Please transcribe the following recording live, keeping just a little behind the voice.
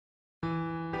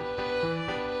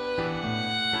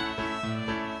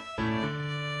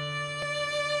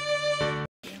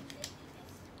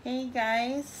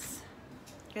guys,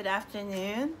 good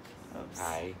afternoon. Oops.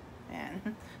 Hi.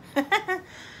 Man.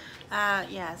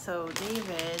 Yeah, so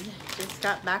David just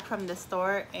got back from the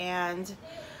store and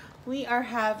we are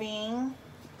having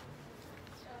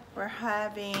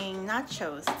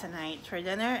nachos tonight for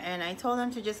dinner, and I told him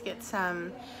to just get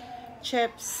some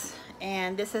chips,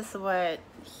 and this is what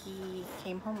he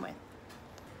came home with.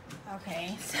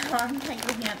 Okay, so I'm like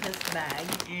looking at this bag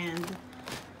and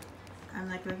I'm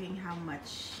like looking how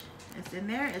much is in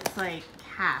there. It's like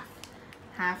half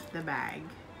the bag.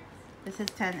 This is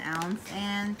 10 ounce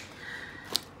and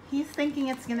he's thinking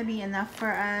it's gonna be enough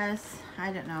for us.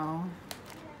 I don't know,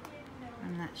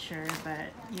 I'm not sure,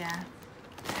 but yeah,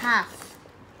 half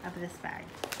of this bag.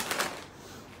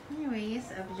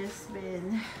 Anyways, I've just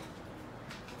been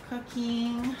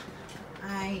cooking.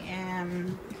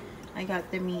 I got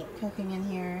the meat cooking in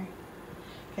here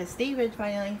because David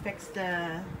finally fixed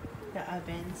the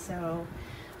oven, so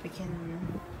we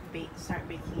can start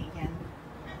baking again.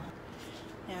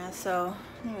 Yeah, so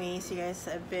anyways, you guys,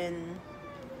 I've been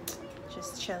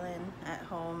just chilling at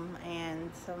home,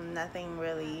 and so nothing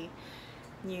really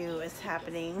new is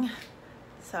happening,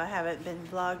 so I haven't been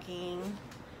vlogging.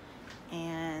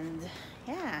 And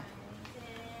yeah,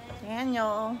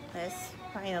 Daniel is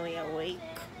finally awake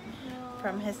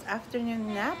from his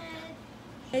afternoon nap.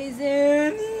 Hey,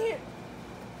 Zanny!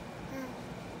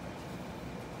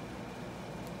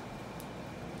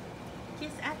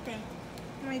 Kiss ate.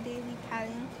 My daily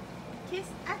patting. Kiss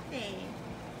ate.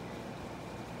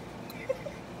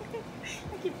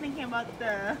 I keep thinking about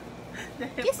the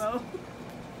hippo.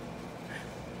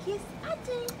 Kiss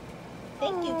ate.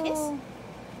 Thank you, kiss.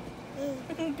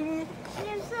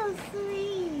 You're so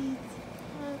sweet.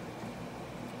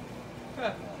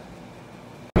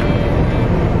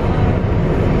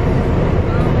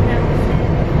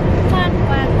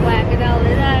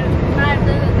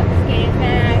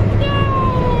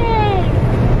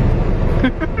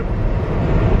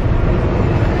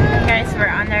 Guys, we're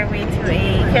on our way to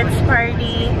a kids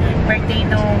party, birthday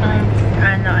nung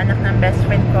anak ng best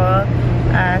friend ko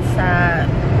sa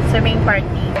swimming party.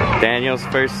 Daniel's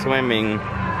first swimming.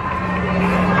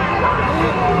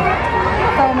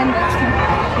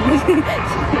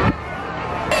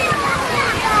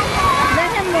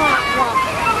 Let him walk.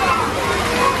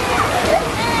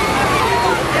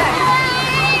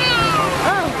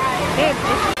 Oh, babe.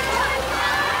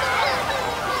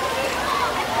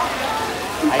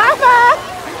 Papa!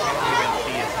 You can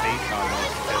see his face on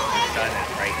this because the sun is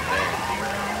right there.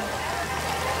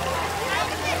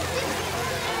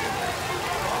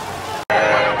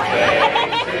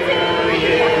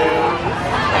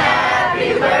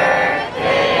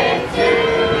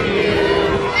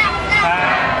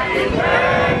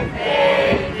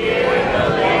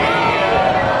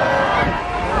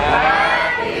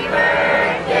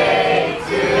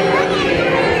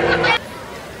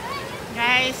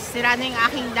 Sira na yung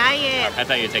aking diet. I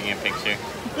thought you were taking a picture.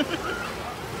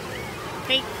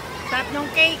 Cake. Sarap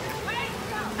nung cake.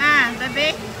 Ah,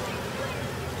 babe.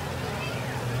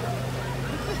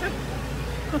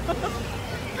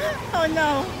 Oh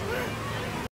no.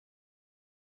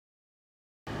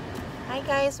 Hi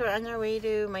guys, we're on our way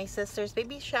to my sister's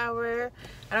baby shower.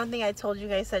 I don't think I told you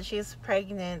guys that she's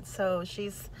pregnant. So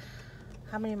she's,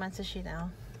 how many months is she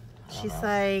now? She's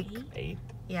like 8.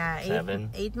 Yeah,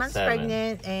 8 months 7.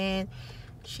 pregnant, and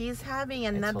she's having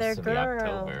another it's supposed girl. to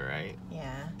be October, right?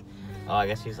 Yeah. Oh, I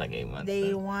guess she's like 8 months.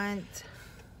 They then. want.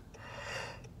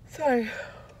 Sorry.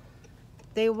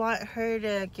 They want her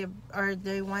to give, or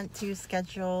they want to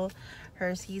schedule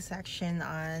her C-section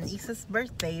on Isa's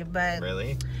birthday, but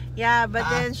Really? yeah, but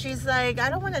then she's like, I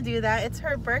don't want to do that. It's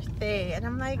her birthday, and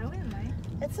I'm like,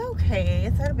 it's okay.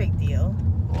 It's not a big deal.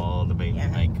 Well, the baby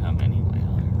might come anyway.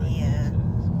 Yeah.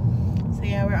 So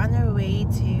yeah, we're on our way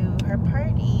to her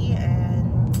party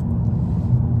and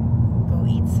go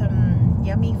eat some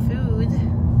yummy food.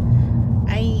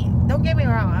 Don't get me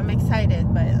wrong, I'm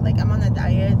excited, but like I'm on a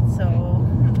diet, so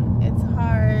it's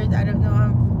hard. I don't know.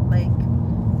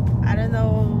 I don't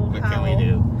know what can we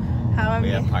do? How we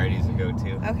have parties to go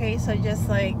to. Okay, so just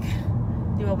like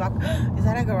do a walk. Is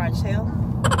that a garage sale?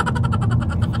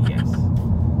 Yes.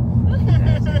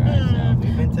 That's a garage sale.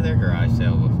 We've been to their garage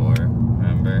sale before.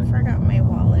 Remember? I forgot my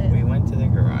wallet. We went to the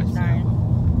garage Darn. sale.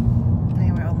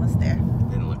 Okay, we're almost there.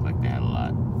 Didn't look like they had a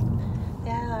lot.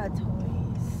 Yeah,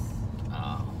 toys.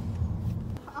 Oh.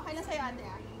 Okay na sa'yo, ate.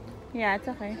 Yeah, it's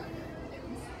okay.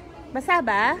 Basa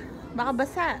ba? Baka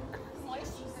basa.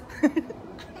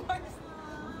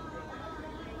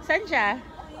 Saan siya?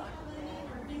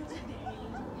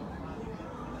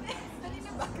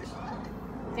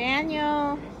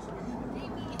 Daniel.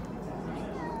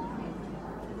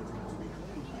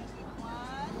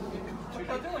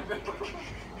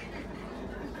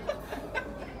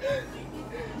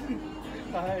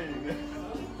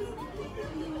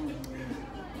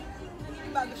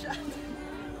 Bago siya.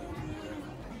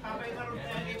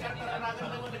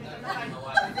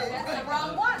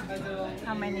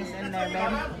 How many is in there,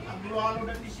 babe?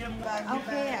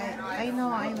 Okay, I know,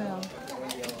 I will.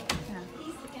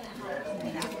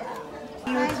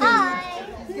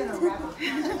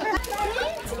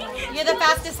 You're the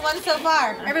fastest one so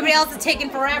far. Everybody else is taking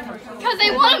forever. Because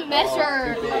they want to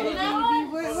measure.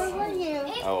 Where were you?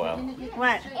 Oh well.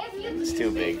 What? It's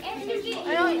too big. I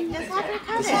don't, just have her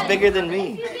cut This it. is bigger than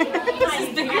me.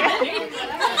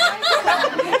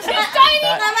 She's tiny.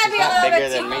 That might be a Not little bigger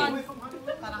bit than too me. long.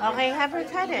 Okay, have her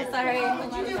cut it. Sorry.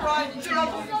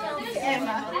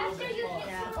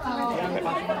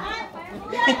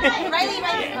 Riley.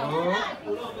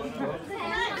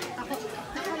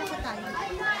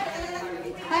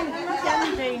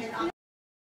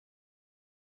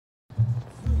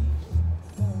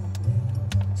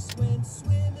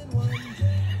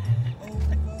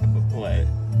 What?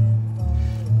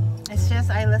 It's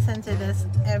just I listen to this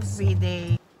every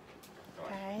day.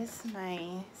 Guys,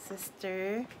 my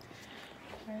sister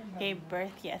gave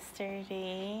birth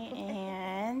yesterday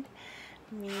and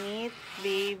meet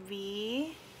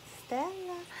baby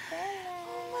Stella.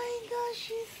 Oh my gosh,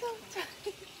 she's so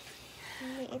tiny.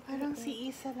 Parang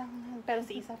si Isa lang. Pero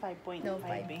si Isa 5.5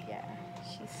 eh. Yeah.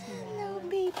 She's Hello,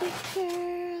 baby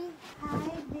girl.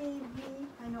 Hi, baby.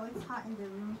 I know it's hot in the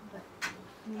room, but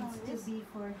needs to be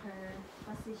for her.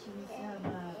 Kasi she's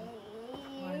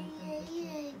warm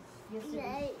temperature.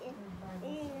 Yesterday,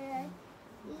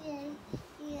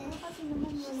 kasi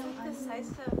naman the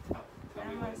size of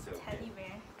Grandma's teddy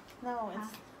bear. No,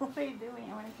 it's what are you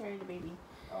doing? I want to carry the baby.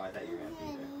 Oh, I thought you were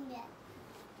gonna be there.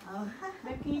 Oh,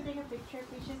 babe, can you take a picture?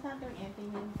 Please, she's not doing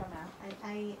anything in come out.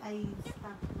 I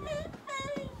stopped.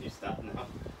 You stop now.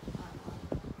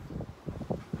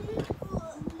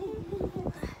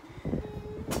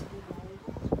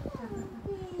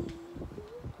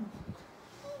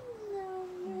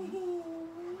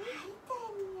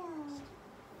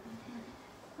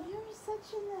 You're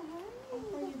such in a hurry. I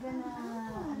thought you were gonna,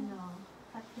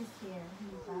 cut his hair, di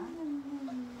ba?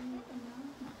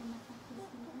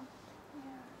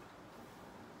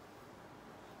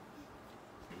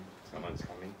 Someone's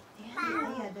coming.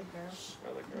 Yeah, the girl.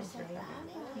 Oh, the girl's Right.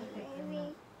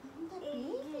 coming.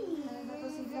 Baby.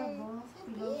 Tapos si Gabo,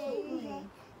 piloso ko eh.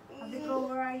 Sabi ko,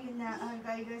 where are you now?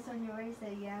 Guys on your way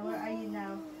say, yeah, where are you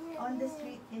now? On the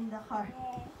street, in the car.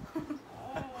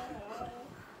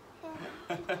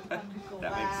 Sabi ko,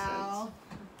 That makes sense.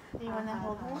 Do you wanna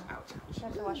hold her? Ouch, ouch. You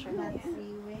have to wash her Not hands.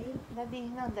 freeway. Daddy,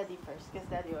 no, Daddy first, because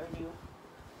Daddy or you.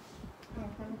 Here,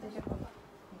 let me take a photo.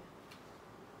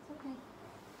 It's okay.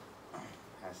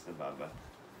 Pass the Baba.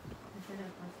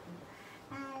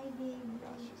 Hi, baby.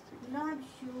 Oh, she's too You don't have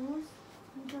shoes?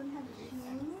 You don't have shoes?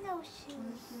 No Where's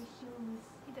shoes. your shoes?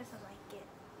 He doesn't like it.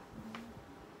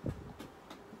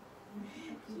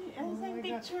 Same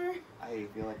picture. I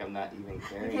feel like I'm not even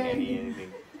carrying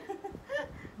anything.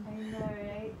 I know,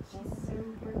 right? She's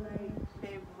super light.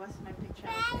 Babe, what's my picture?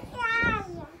 Okay.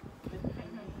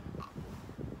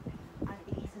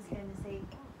 Auntie Isa's gonna say,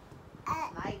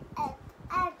 light.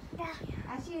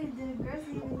 Actually, the girls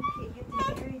didn't get to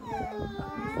carry them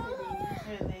yesterday.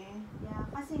 Really? Yeah,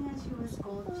 kasi nga she was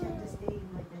cold. She had to stay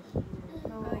with the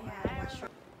heater. Oh, yeah.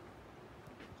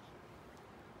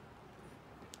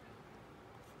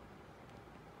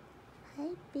 Hi,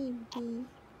 baby.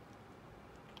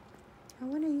 I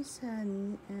want to use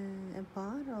a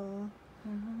bottle.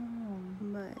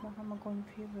 But baka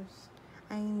mag-confuse.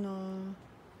 I know.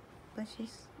 But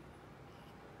she's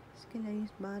gonna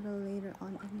use bottle later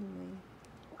on anyway.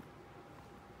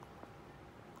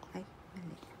 Ay,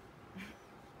 mali.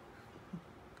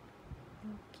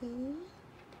 Okay.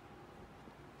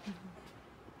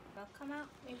 Well, come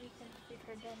out. Maybe we can feed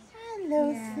her then.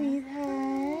 Hello,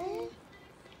 sweetheart.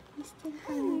 You still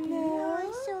hungry? No,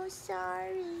 I'm so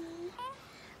sorry.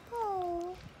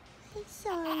 Oh, I'm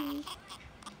sorry.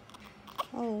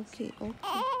 Oh, okay,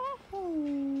 okay.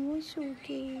 Oh, it's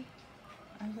okay.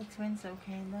 Are the twins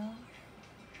okay now?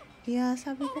 Yeah,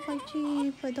 sabi ko kay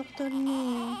Chi, pa-doctor niya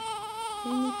eh.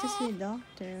 We need to see a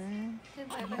doctor.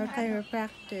 Or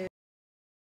chiropractor.